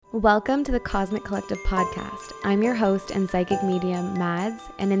Welcome to the Cosmic Collective podcast. I'm your host and psychic medium, Mads,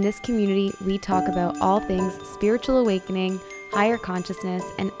 and in this community, we talk about all things spiritual awakening, higher consciousness,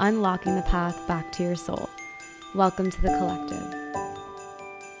 and unlocking the path back to your soul. Welcome to the collective.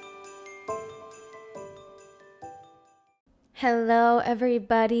 Hello,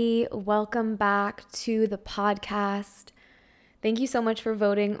 everybody. Welcome back to the podcast. Thank you so much for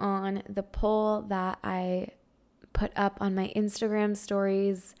voting on the poll that I put up on my Instagram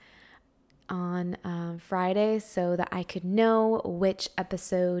stories on Friday so that I could know which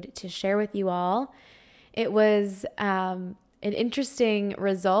episode to share with you all. It was an interesting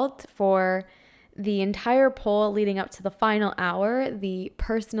result for the entire poll leading up to the final hour. The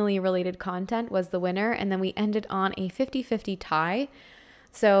personally related content was the winner, and then we ended on a 50-50 tie.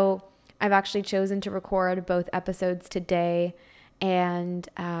 So I've actually chosen to record both episodes today, and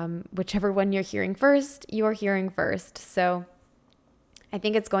whichever one you're hearing first, you're hearing first. So I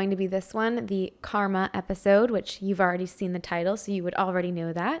think it's going to be this one, the Karma episode, which you've already seen the title, so you would already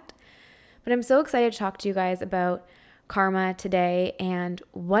know that. But I'm so excited to talk to you guys about karma today and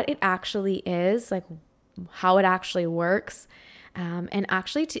what it actually is, like how it actually works, and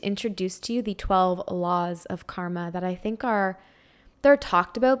actually to introduce to you the 12 laws of karma that I think they're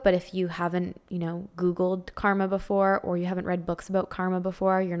talked about, but if you haven't, Googled karma before, or you haven't read books about karma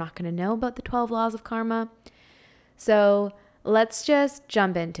before, you're not going to know about the 12 laws of karma. So let's just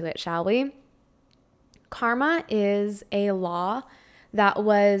jump into it, shall we? Karma is a law that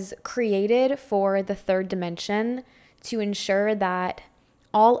was created for the third dimension to ensure that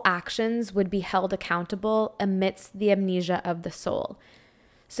all actions would be held accountable amidst the amnesia of the soul.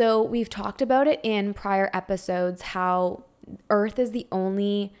 So we've talked about it in prior episodes, how Earth is the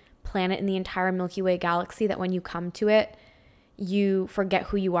only planet in the entire Milky Way galaxy that when you come to it, you forget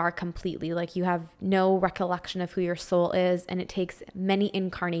who you are completely. Like you have no recollection of who your soul is, and it takes many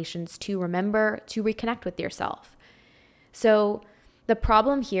incarnations to remember, to reconnect with yourself. So the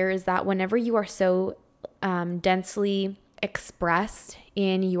problem here is that whenever you are so densely expressed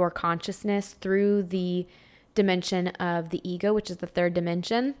in your consciousness through the dimension of the ego, which is the third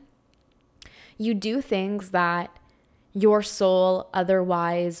dimension, you do things that your soul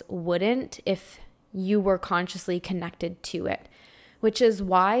otherwise wouldn't if you were consciously connected to it, which is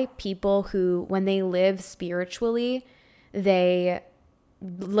why people who, when they live spiritually, they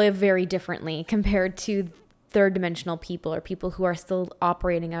live very differently compared to third dimensional people or people who are still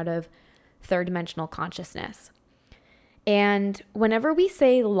operating out of third dimensional consciousness. And whenever we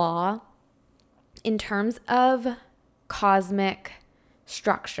say law, in terms of cosmic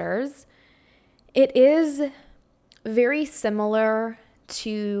structures, it is very similar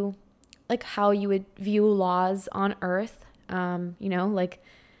to like how you would view laws on Earth. You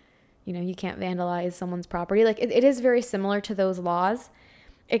can't vandalize someone's property. Like it is very similar to those laws,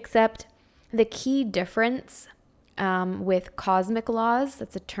 except the key difference with cosmic laws,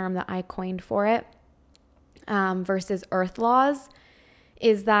 that's a term that I coined for it, versus Earth laws,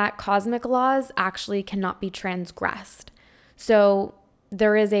 is that cosmic laws actually cannot be transgressed. So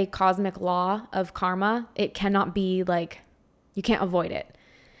there is a cosmic law of karma. It cannot be you can't avoid it.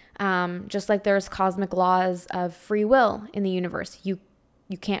 Just like there's cosmic laws of free will in the universe, you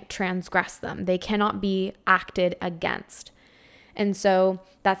can't transgress them. They cannot be acted against. And so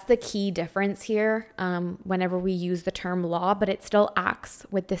that's the key difference here whenever we use the term law, but it still acts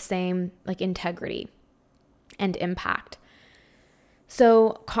with the same integrity and impact.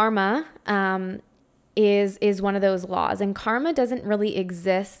 So karma is one of those laws, and karma doesn't really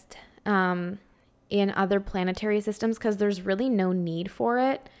exist in other planetary systems because there's really no need for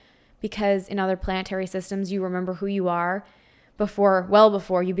it. Because in other planetary systems, you remember who you are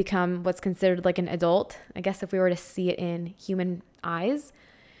before you become what's considered like an adult, I guess if we were to see it in human eyes.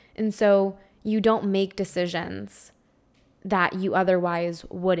 And so you don't make decisions that you otherwise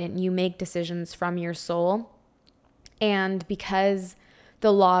wouldn't. You make decisions from your soul. And because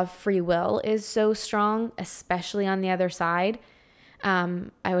the law of free will is so strong, especially on the other side, I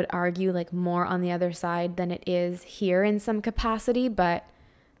would argue more on the other side than it is here in some capacity, but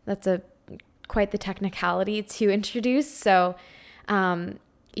that's quite the technicality to introduce. So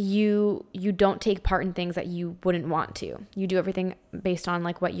you don't take part in things that you wouldn't want to. You do everything based on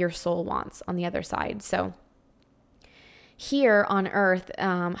what your soul wants on the other side. So here on Earth,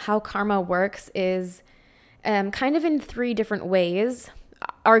 how karma works is kind of in 3 different ways,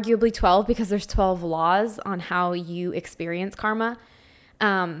 arguably 12 because there's 12 laws on how you experience karma.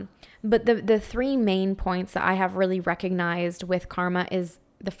 But the 3 main points that I have really recognized with karma is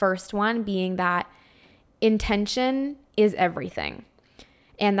the first one being that intention is everything.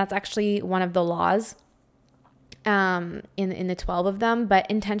 And that's actually one of the laws. in the 12 of them, but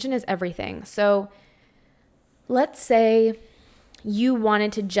intention is everything. So let's say you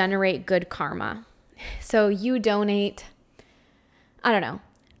wanted to generate good karma. So you donate, I don't know,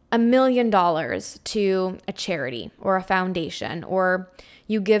 $1 million to a charity or a foundation, or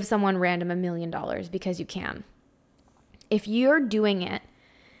you give someone random $1 million because you can. If you're doing it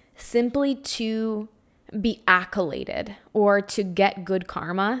simply to be accoladed or to get good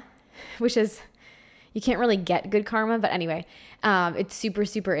karma, which is, you can't really get good karma, but anyway, it's super,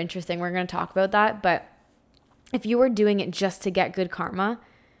 super interesting. We're going to talk about that. But if you were doing it just to get good karma,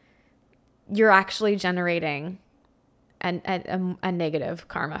 you're actually generating a negative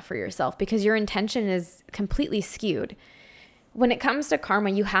karma for yourself because your intention is completely skewed. When it comes to karma,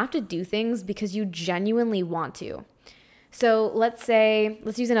 you have to do things because you genuinely want to. So let's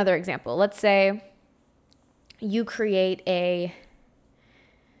use another example. Let's say you create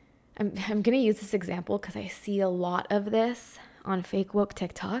I'm going to use this example because I see a lot of this on Fake Woke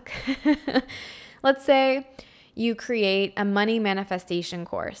TikTok. Let's say you create a money manifestation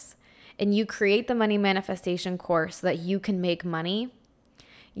course, and you create the money manifestation course so that you can make money.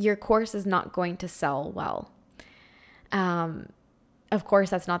 Your course is not going to sell well. Of course,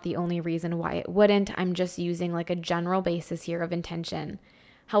 that's not the only reason why it wouldn't. I'm just using like a general basis here of intention.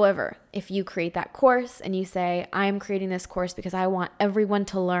 However, if you create that course and you say, I'm creating this course because I want everyone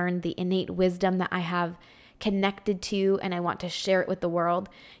to learn the innate wisdom that I have connected to and I want to share it with the world,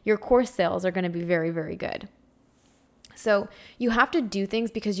 your course sales are going to be very, very good. So you have to do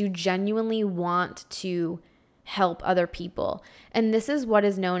things because you genuinely want to help other people. And this is what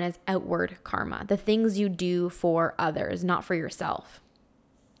is known as outward karma, the things you do for others, not for yourself.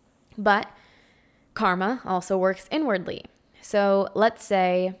 But karma also works inwardly. So let's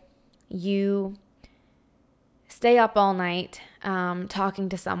say you stay up all night talking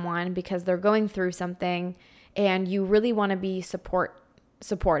to someone because they're going through something and you really want to be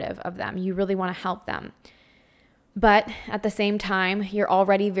supportive of them. You really want to help them. But at the same time, you're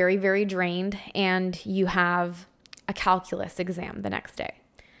already very, very drained and you have a calculus exam the next day.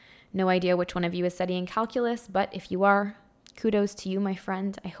 No idea which one of you is studying calculus, but if you are, kudos to you, my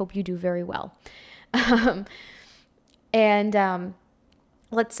friend. I hope you do very well.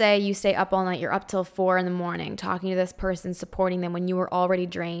 Let's say you stay up all night, you're up till 4 a.m. talking to this person, supporting them when you were already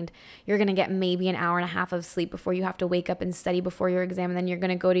drained. You're going to get maybe an hour and a half of sleep before you have to wake up and study before your exam. And then you're going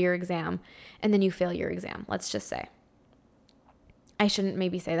to go to your exam and then you fail your exam. Let's just say. I shouldn't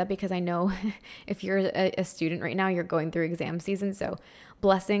maybe say that because I know if you're a student right now, you're going through exam season. So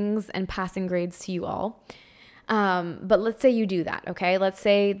blessings and passing grades to you all. But let's say you do that. Okay. Let's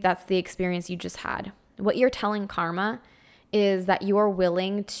say that's the experience you just had. What you're telling karma is that you're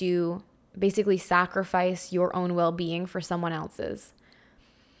willing to basically sacrifice your own well-being for someone else's.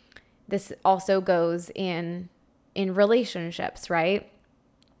 This also goes in relationships, right?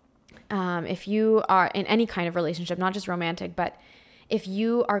 If you are in any kind of relationship, not just romantic, but if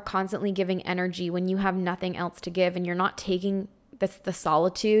you are constantly giving energy when you have nothing else to give and you're not taking the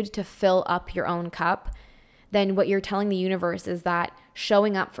solitude to fill up your own cup, then what you're telling the universe is that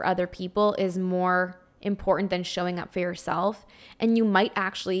showing up for other people is more important than showing up for yourself. And you might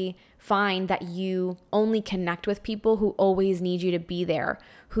actually find that you only connect with people who always need you to be there,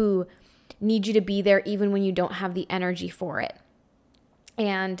 who need you to be there even when you don't have the energy for it,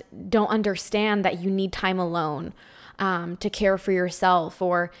 and don't understand that you need time alone to care for yourself,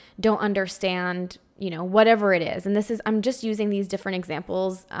 or don't understand, whatever it is. And I'm just using these different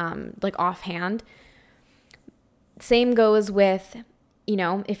examples like offhand. Same goes with,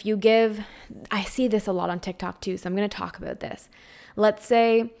 if you give, I see this a lot on TikTok too, so I'm going to talk about this. Let's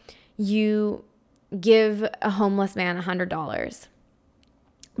say you give a homeless man $100,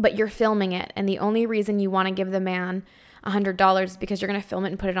 but you're filming it. And the only reason you want to give the man $100 is because you're going to film it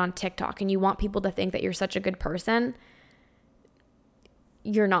and put it on TikTok and you want people to think that you're such a good person.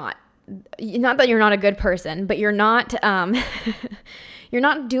 You're not. Not that you're not a good person, but you're not you're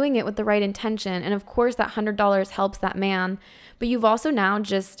not doing it with the right intention. And of course that $100 helps that man, but you've also now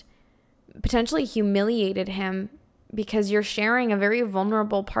just potentially humiliated him because you're sharing a very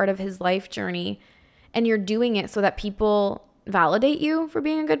vulnerable part of his life journey, and you're doing it so that people validate you for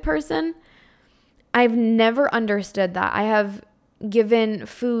being a good person. I've never understood that. I have given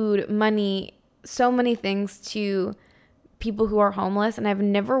food, money, so many things to people who are homeless, and I've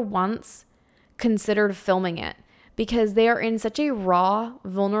never once considered filming it because they are in such a raw,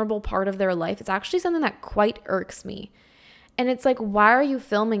 vulnerable part of their life. It's actually something that quite irks me. And it's like, why are you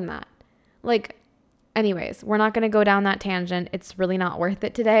filming that? Anyways, we're not going to go down that tangent. It's really not worth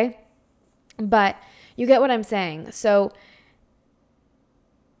it today. But you get what I'm saying. So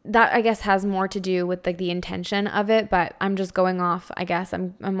that I guess has more to do with like the intention of it, but I'm just going off, I guess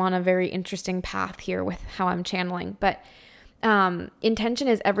I'm on a very interesting path here with how I'm channeling. But intention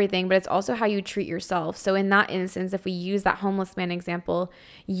is everything, but it's also how you treat yourself. So in that instance, if we use that homeless man example,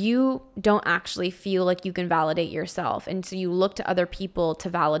 you don't actually feel like you can validate yourself. And so you look to other people to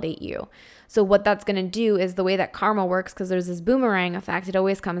validate you. So what that's going to do is the way that karma works, because there's this boomerang effect, it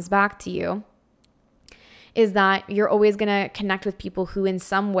always comes back to you, is that you're always going to connect with people who in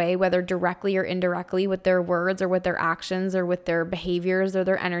some way, whether directly or indirectly with their words or with their actions or with their behaviors or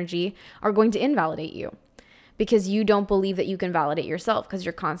their energy, are going to invalidate you because you don't believe that you can validate yourself because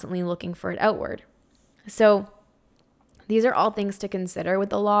you're constantly looking for it outward. So these are all things to consider with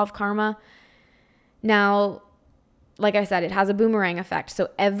the law of karma. Now, like I said, it has a boomerang effect.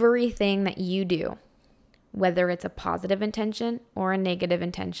 So everything that you do, whether it's a positive intention or a negative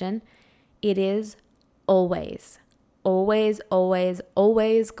intention, it is always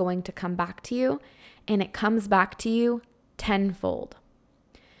going to come back to you, and it comes back to you tenfold.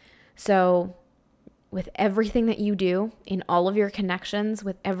 So with everything that you do, in all of your connections,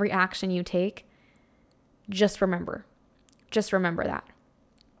 with every action you take, just remember that.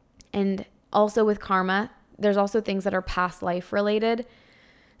 And also with karma, there's also things that are past life related.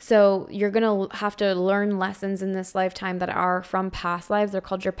 So you're going to have to learn lessons in this lifetime that are from past lives. They're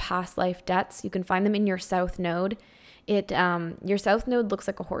called your past life debts. You can find them in your south node. Your south node looks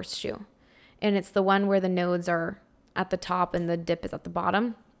like a horseshoe, and it's the one where the nodes are at the top and the dip is at the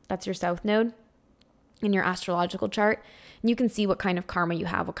bottom. That's your south node in your astrological chart. And you can see what kind of karma you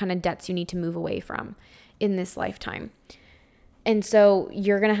have, what kind of debts you need to move away from in this lifetime. And so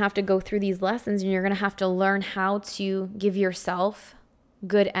you're going to have to go through these lessons, and you're going to have to learn how to give yourself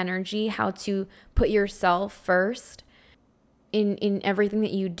good energy, how to put yourself first in everything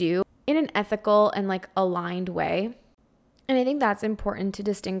that you do in an ethical and like aligned way. And I think that's important to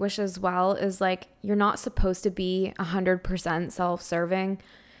distinguish as well, is like you're not supposed to be 100% self-serving.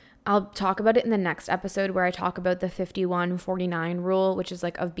 I'll talk about it in the next episode where I talk about the 51-49 rule, which is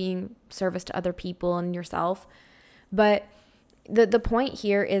like of being service to other people and yourself. But the point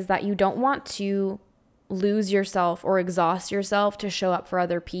here is that you don't want to lose yourself or exhaust yourself to show up for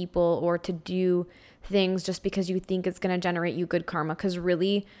other people or to do things just because you think it's going to generate you good karma. Because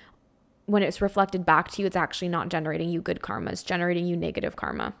really, when it's reflected back to you, it's actually not generating you good karma. It's generating you negative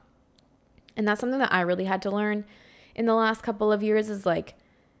karma. And that's something that I really had to learn in the last couple of years, is like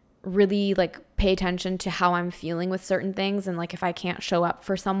really like pay attention to how I'm feeling with certain things. And like if I can't show up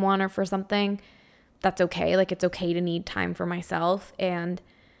for someone or for something, that's okay. Like it's okay to need time for myself, and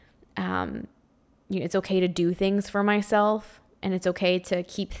it's okay to do things for myself, and it's okay to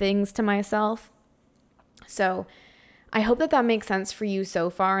keep things to myself. So I hope that makes sense for you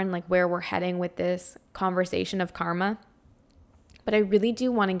so far, and like where we're heading with this conversation of karma. But I really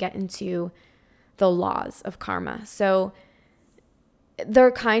do want to get into the laws of karma. So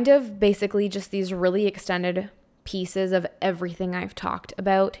they're kind of basically just these really extended pieces of everything I've talked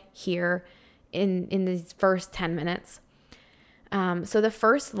about here in these first 10 minutes. So the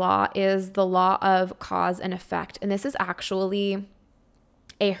first law is the law of cause and effect. And this is actually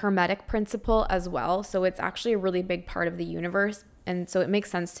a Hermetic principle as well. So it's actually a really big part of the universe. And so it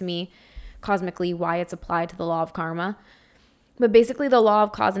makes sense to me cosmically why it's applied to the law of karma. But basically the law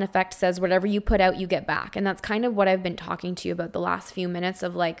of cause and effect says whatever you put out, you get back. And that's kind of what I've been talking to you about the last few minutes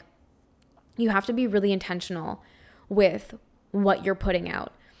of like, you have to be really intentional with what you're putting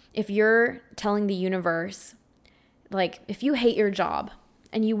out. If you're telling the universe, like if you hate your job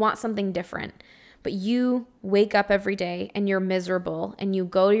and you want something different, but you wake up every day and you're miserable and you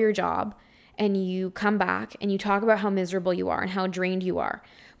go to your job and you come back and you talk about how miserable you are and how drained you are,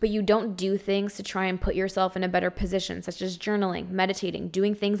 but you don't do things to try and put yourself in a better position, such as journaling, meditating,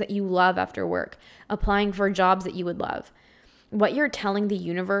 doing things that you love after work, applying for jobs that you would love. What you're telling the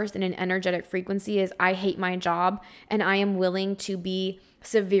universe in an energetic frequency is, I hate my job and I am willing to be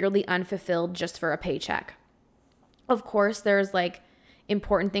severely unfulfilled just for a paycheck. Of course, there's like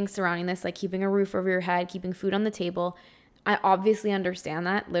important things surrounding this, like keeping a roof over your head, keeping food on the table. I obviously understand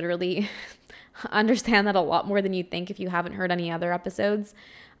that, literally understand that a lot more than you think if you haven't heard any other episodes.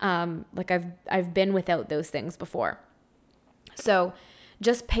 Like I've been without those things before. So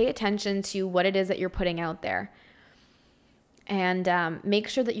just pay attention to what it is that you're putting out there. And make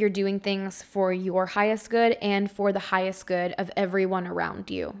sure that you're doing things for your highest good and for the highest good of everyone around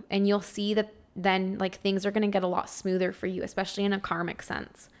you. And you'll see that then like things are going to get a lot smoother for you, especially in a karmic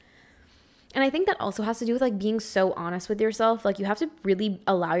sense. And I think that also has to do with like being so honest with yourself. Like you have to really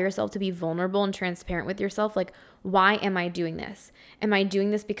allow yourself to be vulnerable and transparent with yourself. Like, why am I doing this? Am I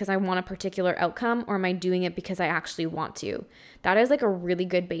doing this because I want a particular outcome, or am I doing it because I actually want to? That is like a really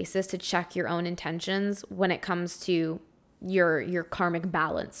good basis to check your own intentions when it comes to your karmic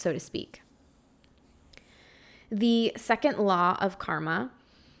balance, so to speak. The second law of karma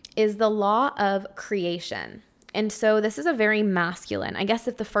is the law of creation. And so this is a very masculine. I guess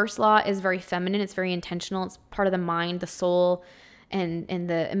if the first law is very feminine, it's very intentional, it's part of the mind, the soul, and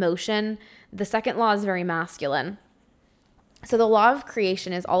the emotion. The second law is very masculine. So the law of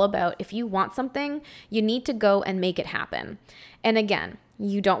creation is all about, if you want something, you need to go and make it happen. And again,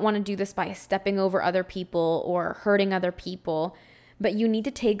 you don't want to do this by stepping over other people or hurting other people, but you need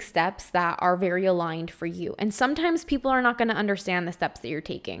to take steps that are very aligned for you. And sometimes people are not going to understand the steps that you're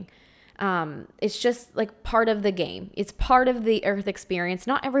taking. It's just like part of the game. It's part of the earth experience.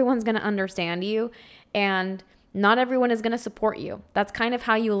 Not everyone's going to understand you, and not everyone is going to support you. That's kind of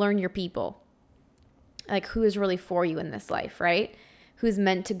how you learn your people. Like who is really for you in this life, right? Who's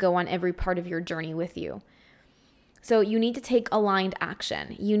meant to go on every part of your journey with you. So you need to take aligned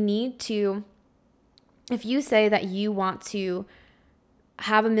action. You need to, if you say that you want to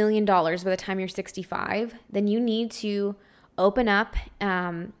have $1 million by the time you're 65, then you need to open up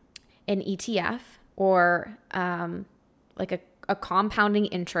an ETF or like a compounding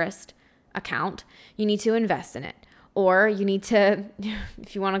interest account. You need to invest in it. Or you need to,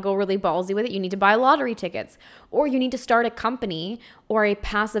 if you want to go really ballsy with it, you need to buy lottery tickets. Or you need to start a company or a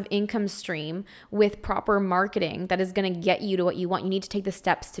passive income stream with proper marketing that is going to get you to what you want. You need to take the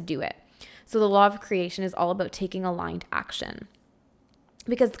steps to do it. So the law of creation is all about taking aligned action.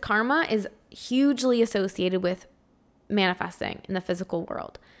 Because karma is hugely associated with manifesting in the physical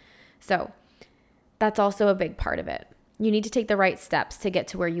world. So that's also a big part of it. You need to take the right steps to get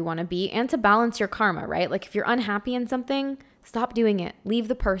to where you want to be and to balance your karma, right? Like if you're unhappy in something, stop doing it. Leave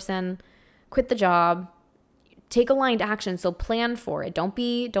the person, quit the job, take aligned action. So plan for it. Don't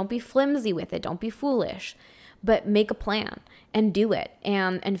be flimsy with it. Don't be foolish, but make a plan and do it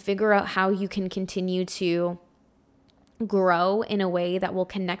and figure out how you can continue to grow in a way that will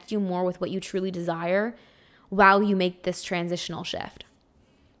connect you more with what you truly desire while you make this transitional shift.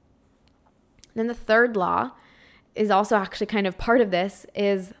 Then the third law is also actually kind of part of this,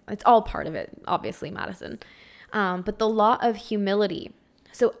 it's all part of it, obviously, Madison. But the law of humility.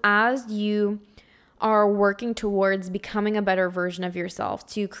 So as you are working towards becoming a better version of yourself,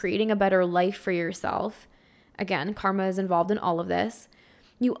 to creating a better life for yourself, again, karma is involved in all of this,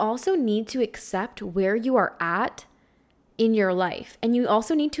 you also need to accept where you are at in your life. And you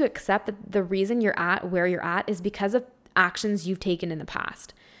also need to accept that the reason you're at where you're at is because of actions you've taken in the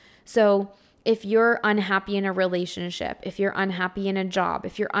past. So if you're unhappy in a relationship, if you're unhappy in a job,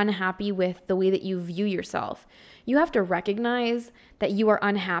 if you're unhappy with the way that you view yourself, you have to recognize that you are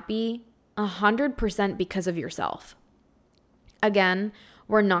unhappy 100% because of yourself. Again,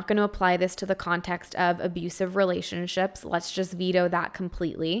 we're not going to apply this to the context of abusive relationships. Let's just veto that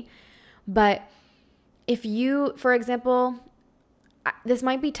completely. But if you, for example, this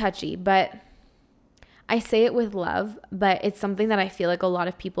might be touchy, but I say it with love, but it's something that I feel like a lot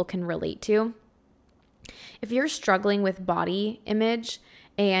of people can relate to. If you're struggling with body image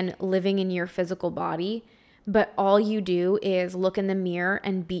and living in your physical body, but all you do is look in the mirror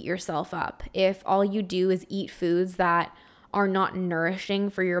and beat yourself up, if all you do is eat foods that are not nourishing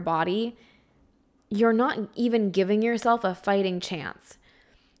for your body, you're not even giving yourself a fighting chance.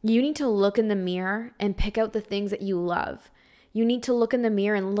 You need to look in the mirror and pick out the things that you love. You need to look in the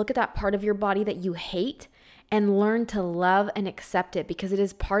mirror and look at that part of your body that you hate and learn to love and accept it, because it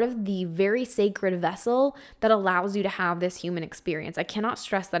is part of the very sacred vessel that allows you to have this human experience. I cannot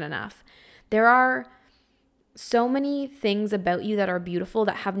stress that enough. There are so many things about you that are beautiful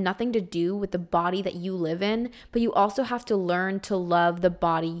that have nothing to do with the body that you live in, but you also have to learn to love the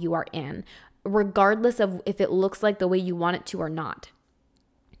body you are in, regardless of if it looks like the way you want it to or not.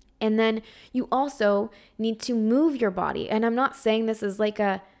 And then you also need to move your body. And I'm not saying this is like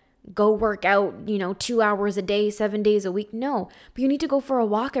a go work out, 2 hours a day, 7 days a week. No, but you need to go for a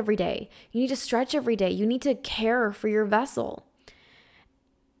walk every day. You need to stretch every day. You need to care for your vessel.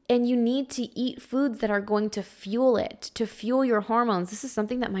 And you need to eat foods that are going to fuel it, to fuel your hormones. This is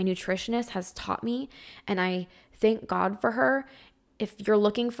something that my nutritionist has taught me, and I thank God for her. If you're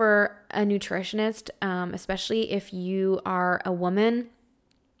looking for a nutritionist, especially if you are a woman,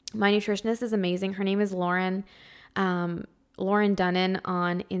 my nutritionist is amazing. Her name is Lauren Dunnan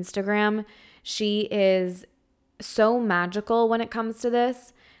on Instagram. She is so magical when it comes to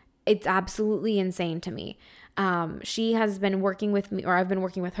this. It's absolutely insane to me. She has been working with me, or I've been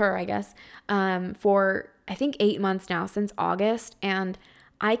working with her, I guess, for I think 8 months now, since August. And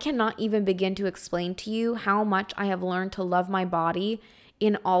I cannot even begin to explain to you how much I have learned to love my body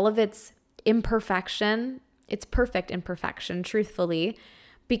in all of its imperfection. It's perfect imperfection, truthfully,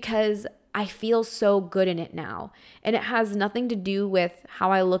 because I feel so good in it now. And it has nothing to do with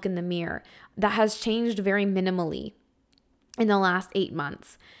how I look in the mirror. That has changed very minimally in the last 8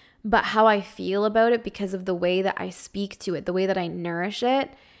 months. But how I feel about it, because of the way that I speak to it, the way that I nourish it,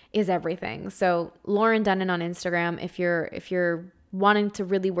 is everything. So Lauren Dunnan on Instagram, if you're wanting to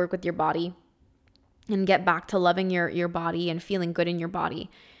really work with your body and get back to loving your body and feeling good in your body.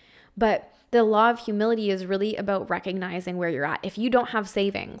 But the law of humility is really about recognizing where you're at. If you don't have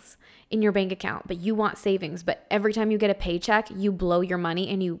savings in your bank account, but you want savings, but every time you get a paycheck, you blow your money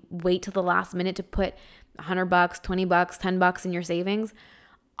and you wait till the last minute to put $100, $20, $10 in your savings,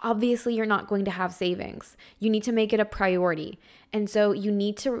 obviously you're not going to have savings. You need to make it a priority. And so you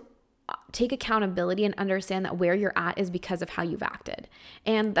need to take accountability and understand that where you're at is because of how you've acted.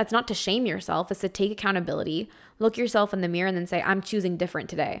 And that's not to shame yourself, it's to take accountability, look yourself in the mirror and then say, I'm choosing different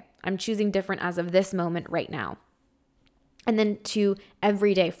today. I'm choosing different as of this moment right now. And then to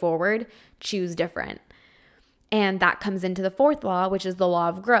every day forward, choose different. And that comes into the fourth law, which is the law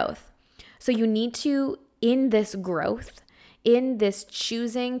of growth. So you need to, in this growth, in this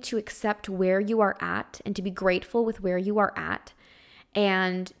choosing to accept where you are at and to be grateful with where you are at,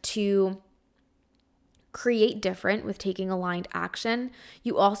 and to create different with taking aligned action,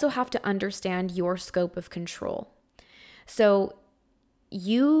 you also have to understand your scope of control. So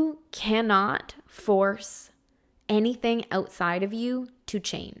you cannot force anything outside of you to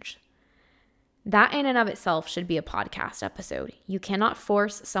change. That in and of itself should be a podcast episode. You cannot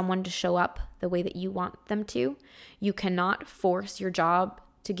force someone to show up the way that you want them to. You cannot force your job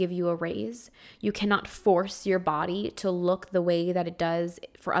to give you a raise. You cannot force your body to look the way that it does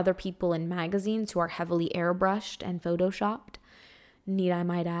for other people in magazines who are heavily airbrushed and photoshopped, need I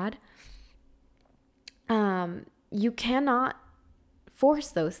might add. You cannot force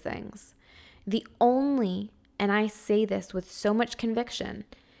those things. The only, and I say this with so much conviction,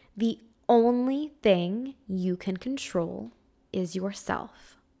 the only thing you can control is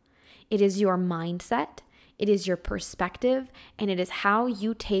yourself. It is your mindset. It is your perspective, and it is how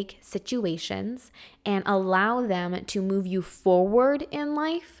you take situations and allow them to move you forward in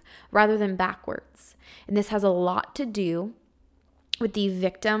life rather than backwards. And this has a lot to do with the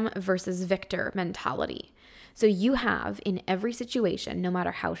victim versus victor mentality. So you have in every situation, no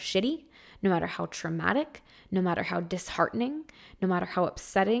matter how shitty, no matter how traumatic, no matter how disheartening, no matter how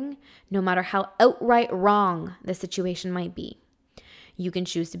upsetting, no matter how outright wrong the situation might be, you can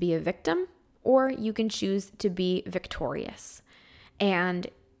choose to be a victim, or you can choose to be victorious. And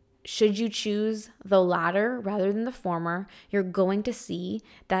should you choose the latter rather than the former, you're going to see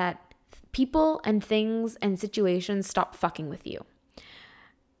that people and things and situations stop fucking with you.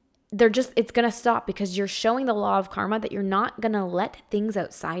 It's going to stop because you're showing the law of karma that you're not going to let things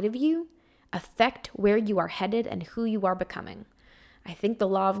outside of you affect where you are headed and who you are becoming. I think the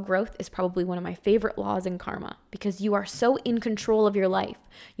law of growth is probably one of my favorite laws in karma because you are so in control of your life.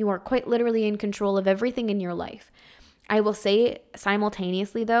 You are quite literally in control of everything in your life. I will say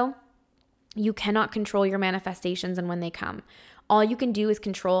simultaneously though, you cannot control your manifestations and when they come. All you can do is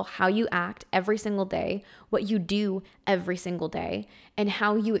control how you act every single day, what you do every single day, and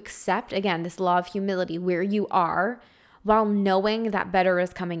how you accept, again, this law of humility, where you are, while knowing that better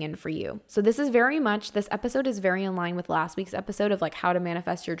is coming in for you. So this episode is very in line with last week's episode of like how to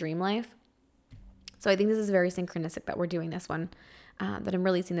manifest your dream life. So I think this is very synchronistic that we're doing this one, that I'm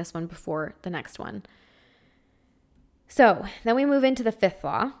releasing this one before the next one. So then we move into the fifth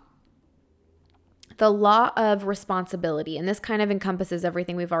law, the law of responsibility. And this kind of encompasses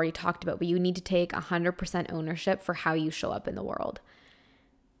everything we've already talked about, but you need to take 100% ownership for how you show up in the world.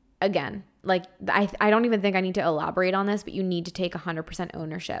 Again, like I don't even think I need to elaborate on this, but you need to take 100%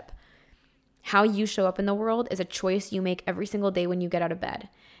 ownership. How you show up in the world is a choice you make every single day when you get out of bed.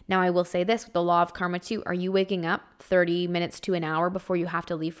 Now, I will say this with the law of karma too. Are you waking up 30 minutes to an hour before you have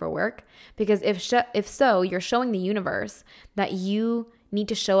to leave for work? Because if so, you're showing the universe that you need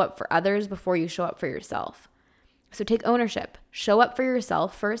to show up for others before you show up for yourself. So take ownership. Show up for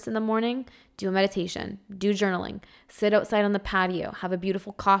yourself first in the morning. Do a meditation. Do journaling. Sit outside on the patio. Have a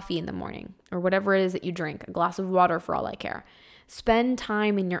beautiful coffee in the morning or whatever it is that you drink. A glass of water for all I care. Spend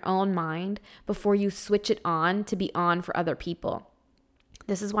time in your own mind before you switch it on to be on for other people.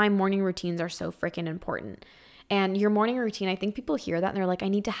 This is why morning routines are so freaking important. And your morning routine, I think people hear that and they're like, I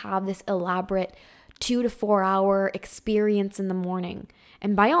need to have this elaborate 2 to 4 hour experience in the morning.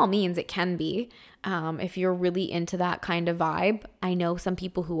 And by all means, it can be if you're really into that kind of vibe. I know some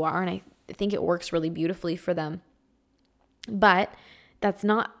people who are, and I think it works really beautifully for them. But that's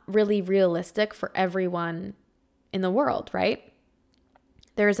not really realistic for everyone in the world, right?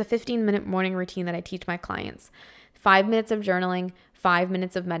 There is a 15-minute morning routine that I teach my clients. 5 minutes of journaling, 5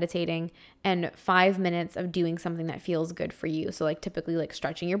 minutes of meditating, and 5 minutes of doing something that feels good for you. So like typically like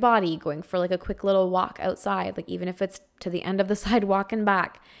stretching your body, going for like a quick little walk outside, like even if it's to the end of the sidewalk and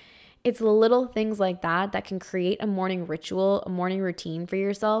back. It's little things like that that can create a morning ritual, a morning routine for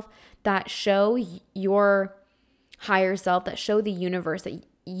yourself that show your higher self, that show the universe that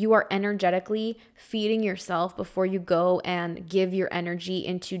you are energetically feeding yourself before you go and give your energy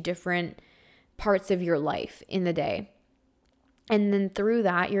into different parts of your life in the day. And then through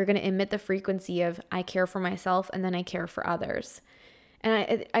that, you're going to emit the frequency of I care for myself and then I care for others.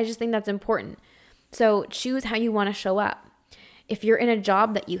 And I just think that's important. So choose how you want to show up. If you're in a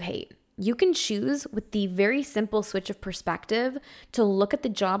job that you hate, you can choose with the very simple switch of perspective to look at the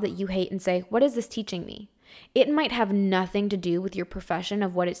job that you hate and say, what is this teaching me? It might have nothing to do with your profession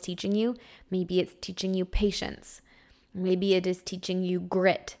of what it's teaching you. Maybe it's teaching you patience. Maybe it is teaching you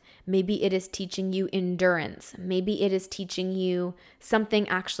grit. Maybe it is teaching you endurance. Maybe it is teaching you something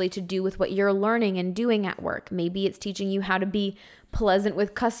actually to do with what you're learning and doing at work. Maybe it's teaching you how to be pleasant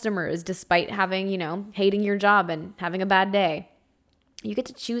with customers despite having, hating your job and having a bad day. You get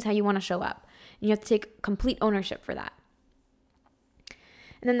to choose how you want to show up. And you have to take complete ownership for that.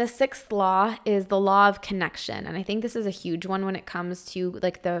 And then the 6th law is the law of connection. And I think this is a huge one when it comes to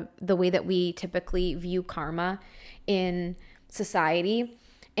like the way that we typically view karma in society.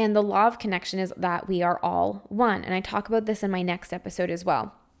 And the law of connection is that we are all one. And I talk about this in my next episode as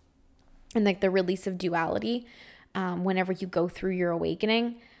well. And like the release of duality whenever you go through your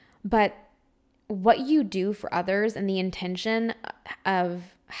awakening. But what you do for others and the intention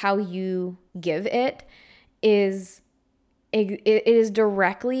of how you give it is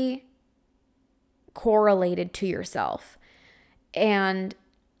directly correlated to yourself. And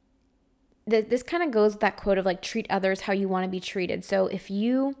this kind of goes with that quote of like, treat others how you want to be treated. So if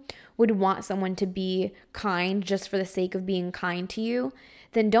you would want someone to be kind just for the sake of being kind to you,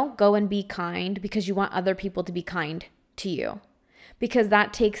 then don't go and be kind because you want other people to be kind to you. Because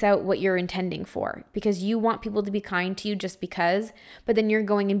that takes out what you're intending for. Because you want people to be kind to you just because, but then you're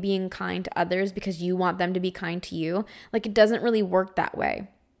going and being kind to others because you want them to be kind to you. Like it doesn't really work that way.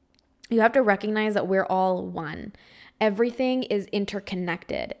 You have to recognize that we're all one. Everything is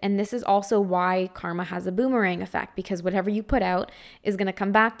interconnected. And this is also why karma has a boomerang effect, because whatever you put out is going to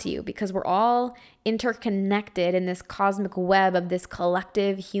come back to you, because we're all interconnected in this cosmic web of this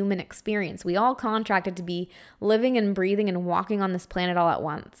collective human experience. We all contracted to be living and breathing and walking on this planet all at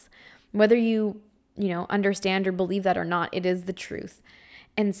once. Whether you understand or believe that or not, it is the truth.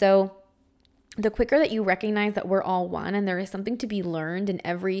 And so the quicker that you recognize that we're all one and there is something to be learned in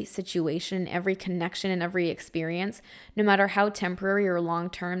every situation, every connection, and every experience, no matter how temporary or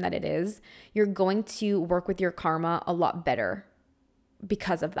long-term that it is, you're going to work with your karma a lot better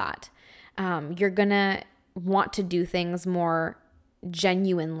because of that. You're going to want to do things more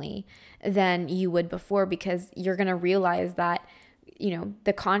genuinely than you would before, because you're going to realize that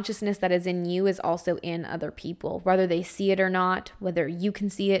the consciousness that is in you is also in other people, whether they see it or not, whether you can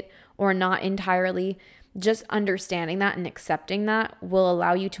see it or not entirely. Just understanding that and accepting that will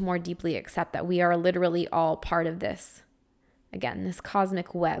allow you to more deeply accept that we are literally all part of this. Again, this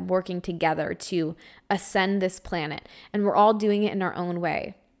cosmic web working together to ascend this planet. And we're all doing it in our own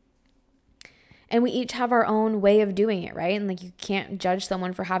way. And we each have our own way of doing it, right? And like you can't judge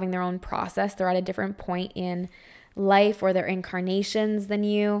someone for having their own process. They're at a different point in life or their incarnations than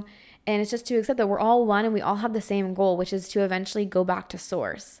you. And it's just to accept that we're all one and we all have the same goal, which is to eventually go back to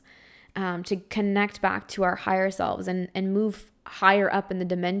source, to connect back to our higher selves and move higher up in the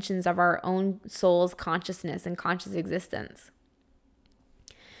dimensions of our own soul's consciousness and conscious existence.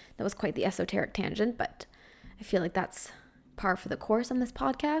 That was quite the esoteric tangent, but I feel like that's par for the course on this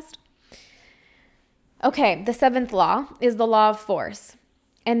podcast. Okay, the 7th law is the law of force.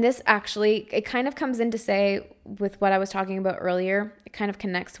 And this actually, it kind of comes into say with what I was talking about earlier. It kind of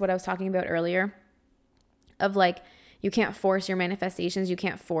connects to what I was talking about earlier of like, you can't force your manifestations. You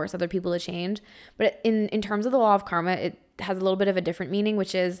can't force other people to change. But in terms of the law of karma, it has a little bit of a different meaning,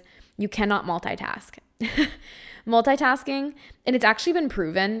 which is you cannot multitask. Multitasking, and it's actually been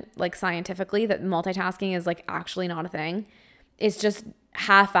proven like scientifically that multitasking is like actually not a thing. It's just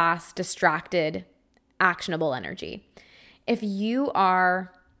half-assed, distracted, actionable energy. If you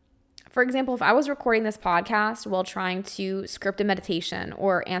are For example, if I was recording this podcast while trying to script a meditation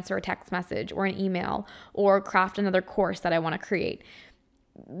or answer a text message or an email or craft another course that I want to create,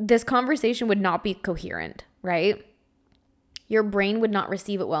 this conversation would not be coherent, right? Your brain would not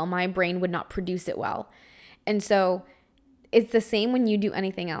receive it well. My brain would not produce it well. And so it's the same when you do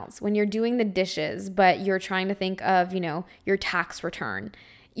anything else. When you're doing the dishes, but you're trying to think of, your tax return,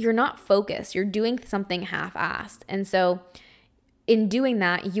 you're not focused. You're doing something half-assed. And so in doing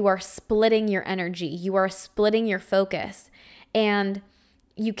that, you are splitting your energy. You are splitting your focus. And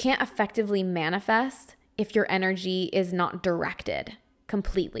you can't effectively manifest if your energy is not directed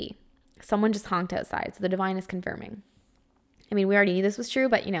completely. Someone just honked outside, so the divine is confirming. I mean, we already knew this was true,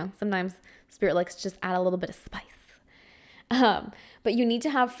 but sometimes spirit likes to just add a little bit of spice. But you need to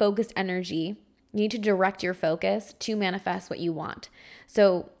have focused energy. You need to direct your focus to manifest what you want.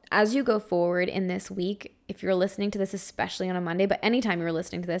 So as you go forward in this week, if you're listening to this, especially on a Monday, but anytime you're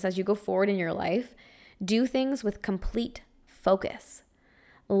listening to this, as you go forward in your life, do things with complete focus.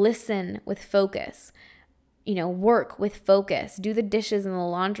 Listen with focus. Work with focus. Do the dishes and the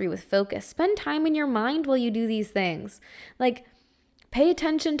laundry with focus. Spend time in your mind while you do these things. Pay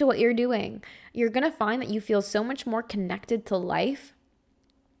attention to what you're doing. You're going to find that you feel so much more connected to life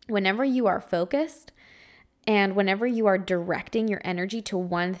whenever you are focused and whenever you are directing your energy to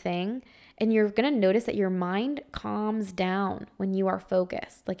one thing. And you're going to notice that your mind calms down when you are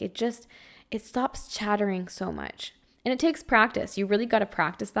focused. It stops chattering so much. And it takes practice. You really got to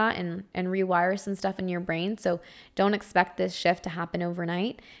practice that and rewire some stuff in your brain. So don't expect this shift to happen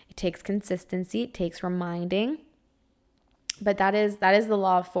overnight. It takes consistency. It takes reminding. But that is the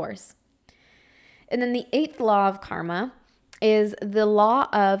law of force. And then the 8th law of karma is the law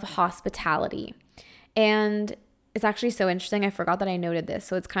of hospitality. And it's actually so interesting. I forgot that I noted this.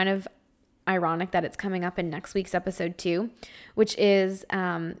 So it's kind of ironic that it's coming up in next week's episode too, which is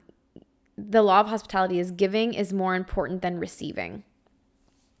the law of hospitality is giving is more important than receiving.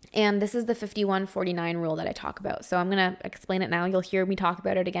 And this is the 51-49 rule that I talk about. So I'm going to explain it now. You'll hear me talk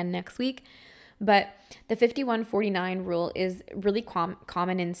about it again next week. But the 51-49 rule is really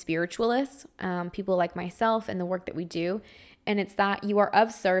common in spiritualists, people like myself and the work that we do. And it's that you are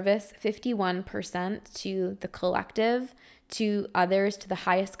of service 51% to the collective, to others, to the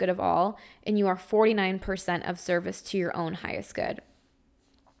highest good of all. And you are 49% of service to your own highest good.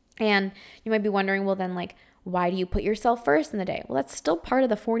 And you might be wondering, well, then why do you put yourself first in the day? Well, that's still part of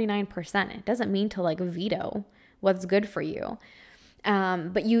the 49%. It doesn't mean to veto what's good for you.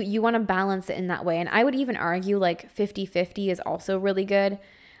 But you want to balance it in that way. And I would even argue 50-50 is also really good.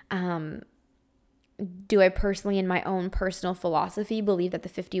 Do I personally, in my own personal philosophy, believe that the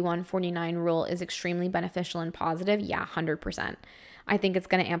 51-49 rule is extremely beneficial and positive? Yeah, 100%. I think it's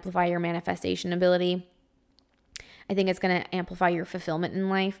going to amplify your manifestation ability. I think it's going to amplify your fulfillment in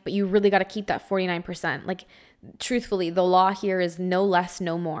life, but you really got to keep that 49%. Truthfully, the law here is no less,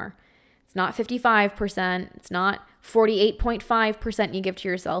 no more. It's not 55%. It's not 48.5% you give to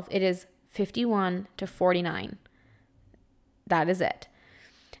yourself. It is 51 to 49. That is it.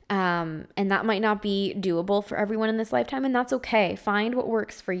 And that might not be doable for everyone in this lifetime, and that's okay. Find what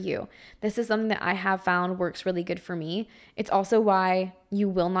works for you. This is something that I have found works really good for me. It's also why you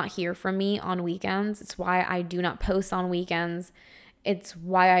will not hear from me on weekends. It's why I do not post on weekends. It's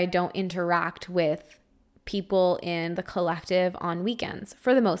why I don't interact with people in the collective on weekends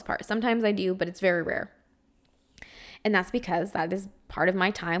for the most part. Sometimes I do, but it's very rare. And that's because that is part of my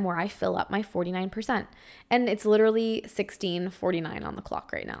time where I fill up my 49%. And it's literally 16:49 on the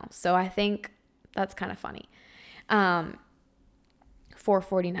clock right now. So I think that's kind of funny.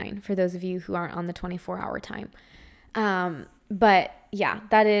 4:49 for those of you who aren't on the 24-hour time. But yeah,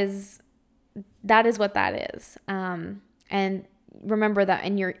 that is what that is. And remember that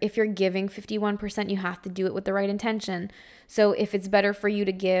if you're giving 51%, you have to do it with the right intention. So if it's better for you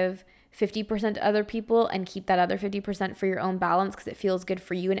to give 50% to other people and keep that other 50% for your own balance because it feels good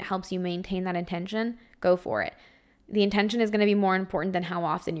for you and it helps you maintain that intention, go for it. The intention is going to be more important than how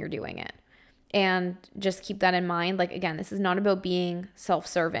often you're doing it. And just keep that in mind. Again, this is not about being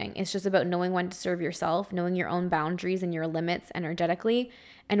self-serving. It's just about knowing when to serve yourself, knowing your own boundaries and your limits energetically,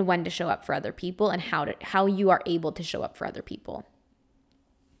 and when to show up for other people and how you are able to show up for other people.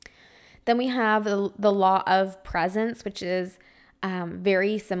 Then we have the law of presence, which is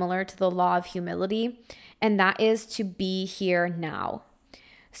very similar to the law of humility, and that is to be here now.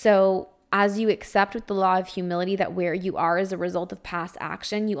 So as you accept with the law of humility that where you are as a result of past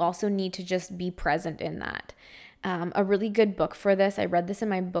action, you also need to just be present in that. A really good book for this, I read this in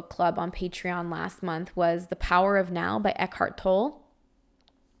my book club on Patreon last month, was The Power of Now by Eckhart Tolle.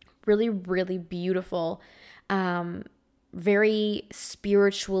 Really, really beautiful very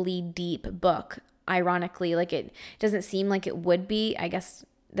spiritually deep book. Ironically, like it doesn't seem like it would be. I guess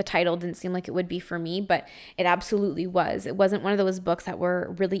the title didn't seem like it would be for me, but it absolutely was. It wasn't one of those books that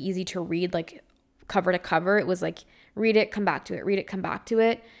were really easy to read, like cover to cover. It was like, read it, come back to it, read it, come back to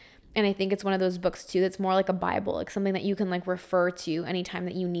it. And I think it's one of those books too that's more like a Bible, like something that you can like refer to anytime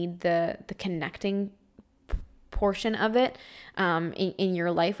that you need the connecting portion of it in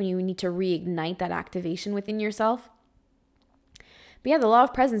your life, when you need to reignite that activation within yourself. But yeah, the law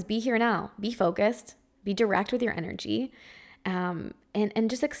of presence, be here now, be focused, be direct with your energy, and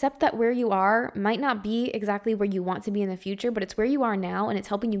just accept that where you are might not be exactly where you want to be in the future, but it's where you are now, and it's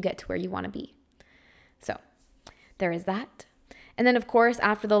helping you get to where you want to be. So there is that. And then, of course,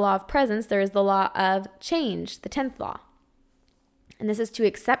 after the law of presence, there is the law of change, the 10th law. And this is to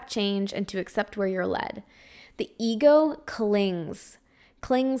accept change and to accept where you're led. The ego clings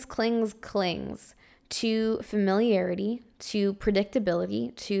to familiarity, to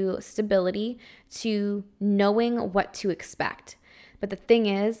predictability, to stability, to knowing what to expect. But the thing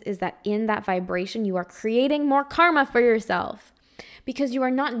is that in that vibration, you are creating more karma for yourself, because you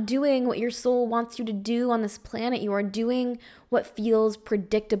are not doing what your soul wants you to do on this planet. You are doing what feels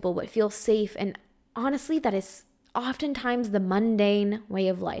predictable, what feels safe. And honestly, that is oftentimes the mundane way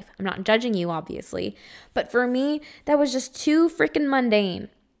of life. I'm not judging you, obviously, but for me, that was just too freaking mundane.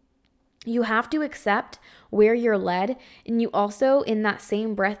 You have to accept where you're led, and you also, in that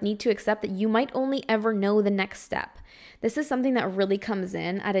same breath, need to accept that you might only ever know the next step. This is something that really comes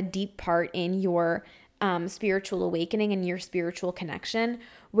in at a deep part in your spiritual awakening and your spiritual connection,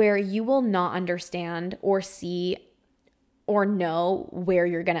 where you will not understand or see or know where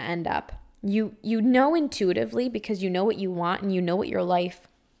you're going to end up. You know intuitively, because you know what you want and you know what your life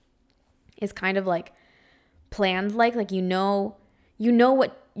is kind of like planned like you know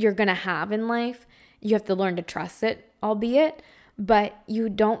what you're going to have in life. You have to learn to trust it, albeit, but you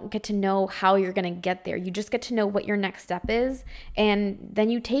don't get to know how you're going to get there. You just get to know what your next step is, and then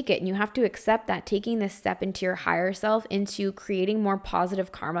you take it, and you have to accept that taking this step into your higher self, into creating more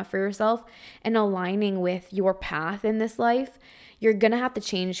positive karma for yourself and aligning with your path in this life, you're going to have to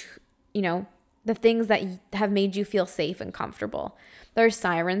change, the things that have made you feel safe and comfortable. There's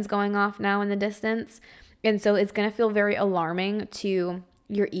sirens going off now in the distance, and so it's going to feel very alarming to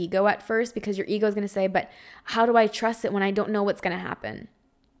your ego at first, because your ego is going to say, but how do I trust it when I don't know what's going to happen?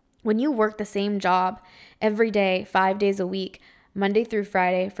 When you work the same job every day, 5 days a week, Monday through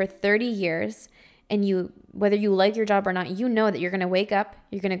Friday for 30 years, and whether you like your job or not, you know that you're going to wake up,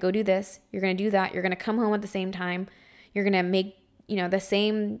 you're going to go do this, you're going to do that, you're going to come home at the same time, you're going to make, the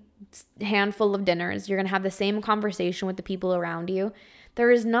same handful of dinners, you're going to have the same conversation with the people around you.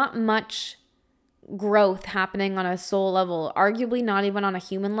 There is not much growth happening on a soul level, arguably not even on a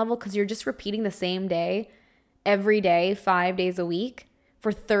human level, because you're just repeating the same day every day, 5 days a week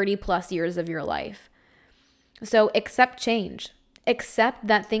for 30 plus years of your life. So accept change. Accept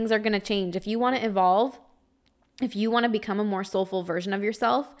that things are going to change. If you want to evolve, if you want to become a more soulful version of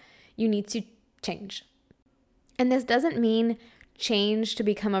yourself, you need to change. And this doesn't mean change to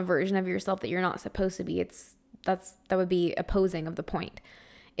become a version of yourself that you're not supposed to be. That would be opposing of the point.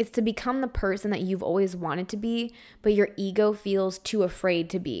 It's to become the person that you've always wanted to be, but your ego feels too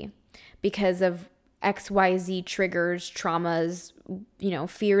afraid to be because of XYZ triggers, traumas,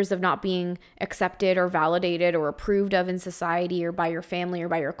 fears of not being accepted or validated or approved of in society or by your family or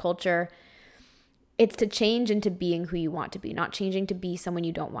by your culture. It's to change into being who you want to be, not changing to be someone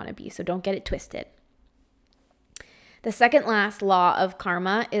you don't want to be. So don't get it twisted. The second last law of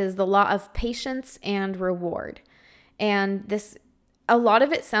karma is the law of patience and reward. And a lot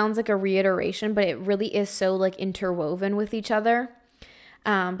of it sounds like a reiteration, but it really is so interwoven with each other.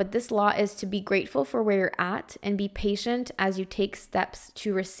 But this law is to be grateful for where you're at and be patient as you take steps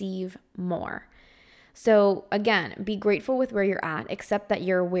to receive more. So again, be grateful with where you're at, accept that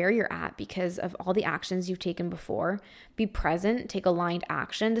you're where you're at because of all the actions you've taken before. Be present, take aligned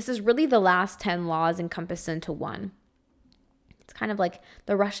action. This is really the last 10 laws encompassed into one. It's kind of like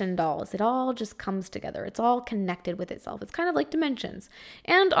the Russian dolls. It all just comes together. It's all connected with itself. It's kind of like dimensions.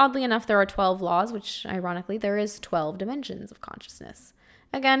 And oddly enough, there are 12 laws, which ironically, there is 12 dimensions of consciousness.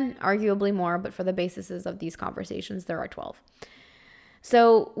 Again, arguably more, but for the basis of these conversations, there are 12.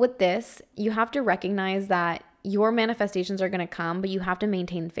 So with this, you have to recognize that your manifestations are going to come, but you have to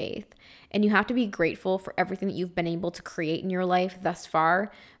maintain faith. And you have to be grateful for everything that you've been able to create in your life thus far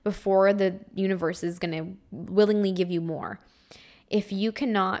before the universe is going to willingly give you more. If you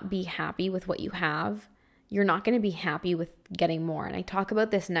cannot be happy with what you have, you're not going to be happy with getting more. And I talk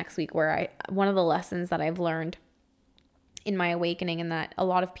about this next week, where one of the lessons that I've learned in my awakening, and that a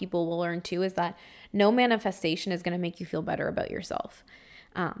lot of people will learn too, is that no manifestation is going to make you feel better about yourself.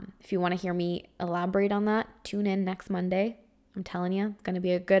 If you want to hear me elaborate on that, tune in next Monday. I'm telling you, it's going to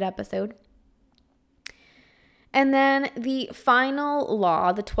be a good episode. And then the final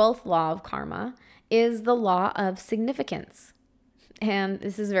law, the 12th law of karma, is the law of significance. And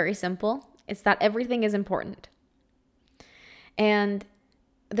this is very simple. It's that everything is important. And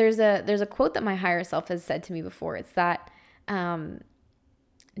there's a quote that my higher self has said to me before. It's that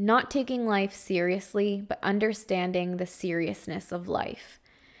not taking life seriously, but understanding the seriousness of life.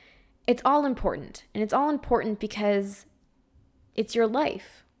 It's all important. And it's all important because it's your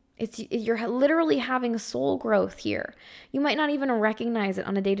life. You're literally having soul growth here. You might not even recognize it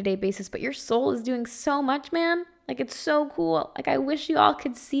on a day-to-day basis, but your soul is doing so much, man. Like, it's so cool. Like, I wish you all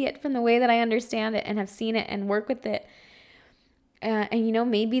could see it from the way that I understand it and have seen it and work with it. And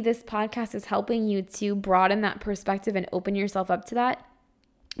maybe this podcast is helping you to broaden that perspective and open yourself up to that.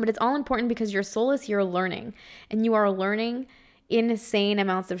 But it's all important because your soul is here learning, and you are learning insane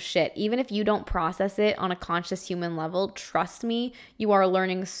amounts of shit. Even if you don't process it on a conscious human level, trust me, you are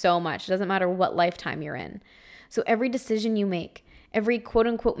learning so much. It doesn't matter what lifetime you're in. So every decision you make, every quote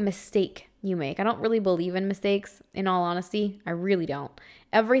unquote mistake you make, I don't really believe in mistakes, in all honesty. I really don't.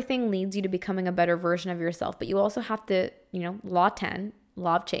 Everything leads you to becoming a better version of yourself. But you also have to, law 10,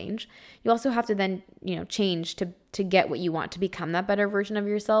 law of change. You also have to then, change to get what you want, to become that better version of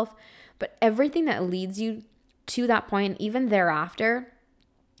yourself. But everything that leads you to that point, even thereafter,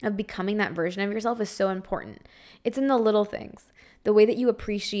 of becoming that version of yourself is so important. It's in the little things. The way that you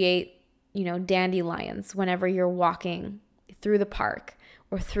appreciate, dandelions whenever you're walking through the park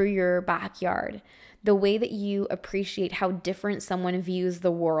or through your backyard. The way that you appreciate how different someone views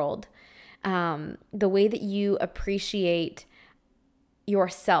the world. The way that you appreciate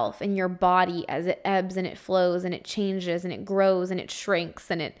yourself and your body as it ebbs and it flows and it changes and it grows and it shrinks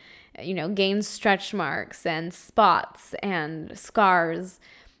and it gains stretch marks and spots and scars.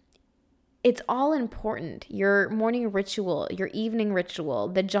 It's all important. Your morning ritual, your evening ritual,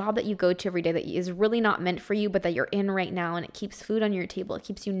 the job that you go to every day that is really not meant for you, but that you're in right now, and it keeps food on your table. It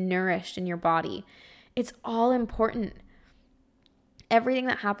keeps you nourished in your body. It's all important. Everything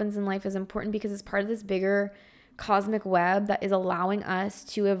that happens in life is important because it's part of this bigger cosmic web that is allowing us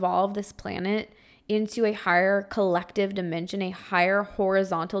to evolve this planet into a higher collective dimension, a higher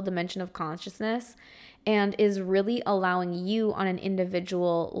horizontal dimension of consciousness, and is really allowing you on an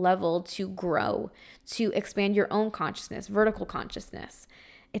individual level to grow, to expand your own consciousness, vertical consciousness.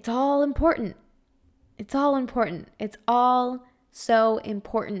 It's all important. It's all important. It's all so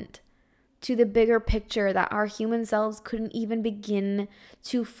important to the bigger picture that our human selves couldn't even begin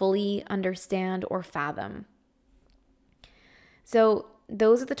to fully understand or fathom. So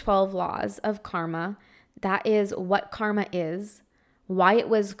those are the 12 laws of karma. That is what karma is, why it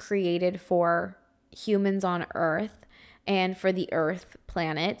was created for humans on Earth and for the Earth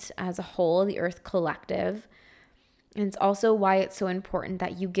planet as a whole, the Earth collective. And it's also why it's so important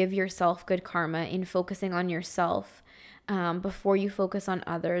that you give yourself good karma in focusing on yourself before you focus on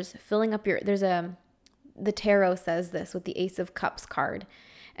others. Filling up the tarot says this with the Ace of Cups card.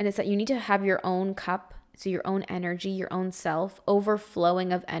 And it's that you need to have your own cup, so your own energy, your own self,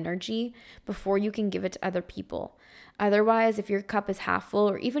 overflowing of energy before you can give it to other people. Otherwise, if your cup is half full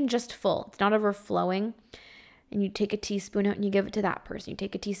or even just full, it's not overflowing, and you take a teaspoon out and you give it to that person, you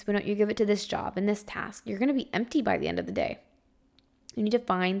take a teaspoon out, you give it to this job and this task, you're going to be empty by the end of the day. You need to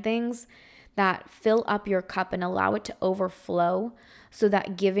find things that fill up your cup and allow it to overflow so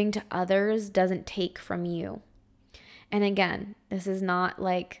that giving to others doesn't take from you. And again, this is not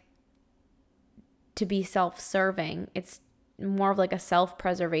like to be self-serving. It's more of like a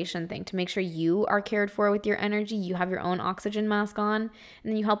self-preservation thing to make sure you are cared for with your energy. You have your own oxygen mask on, and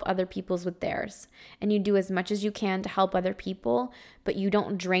then you help other people's with theirs. And you do as much as you can to help other people, but you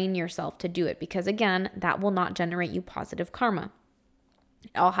don't drain yourself to do it because, again, that will not generate you positive karma.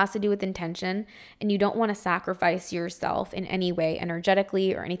 It all has to do with intention, and you don't want to sacrifice yourself in any way,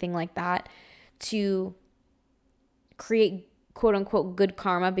 energetically or anything like that, to create quote unquote good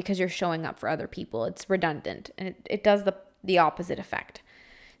karma because you're showing up for other people. It's redundant, and it does the opposite effect.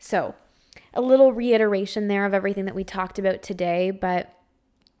 So a little reiteration there of everything that we talked about today, but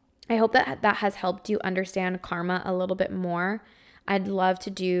I hope that has helped you understand karma a little bit more. I'd love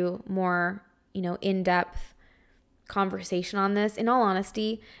to do more, in-depth conversation on this. In all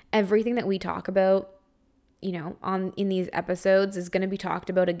honesty, everything that we talk about, in these episodes is going to be talked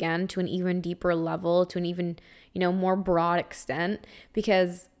about again to an even deeper level, to an even, more broad extent,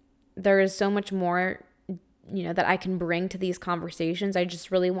 because there is so much more, that I can bring to these conversations. I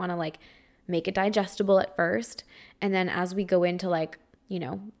just really want to make it digestible at first. And then as we go into like,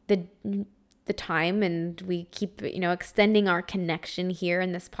 the time and we keep, extending our connection here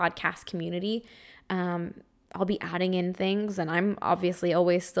in this podcast community, I'll be adding in things, and I'm obviously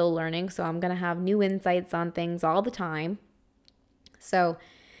always still learning. So I'm going to have new insights on things all the time. So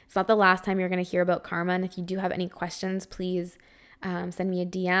it's not the last time you're going to hear about karma. And if you do have any questions, please send me a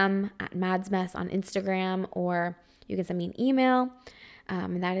DM at madsmess on Instagram, or you can send me an email,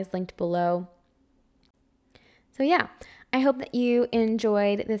 and that is linked below. So yeah, I hope that you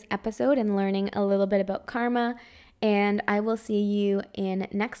enjoyed this episode and learning a little bit about karma, and I will see you in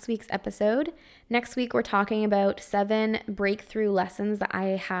next week's episode. Next week, we're talking about 7 breakthrough lessons that I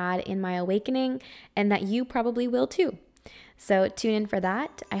had in my awakening and that you probably will too. So tune in for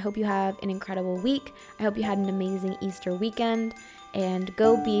that. I hope you have an incredible week. I hope you had an amazing Easter weekend, and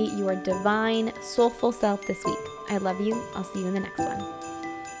go be your divine, soulful self this week. I love you. I'll see you in the next one.